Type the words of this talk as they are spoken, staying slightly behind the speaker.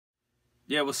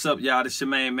Yeah, what's up, y'all? This your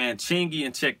main man, Chingy,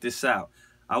 and check this out.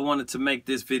 I wanted to make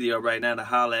this video right now to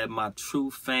holler at my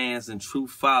true fans and true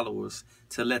followers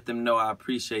to let them know I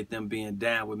appreciate them being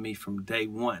down with me from day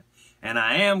one. And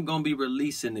I am going to be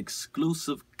releasing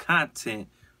exclusive content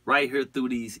right here through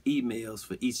these emails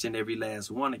for each and every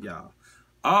last one of y'all.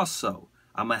 Also,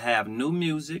 I'm going to have new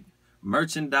music,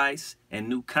 merchandise, and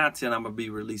new content I'm going to be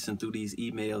releasing through these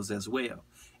emails as well.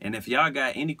 And if y'all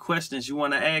got any questions you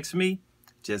want to ask me,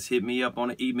 just hit me up on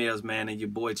the emails, man, and your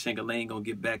boy Chingaling gonna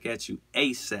get back at you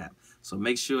ASAP. So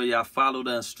make sure y'all follow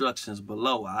the instructions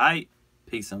below, all right?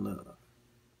 Peace and love.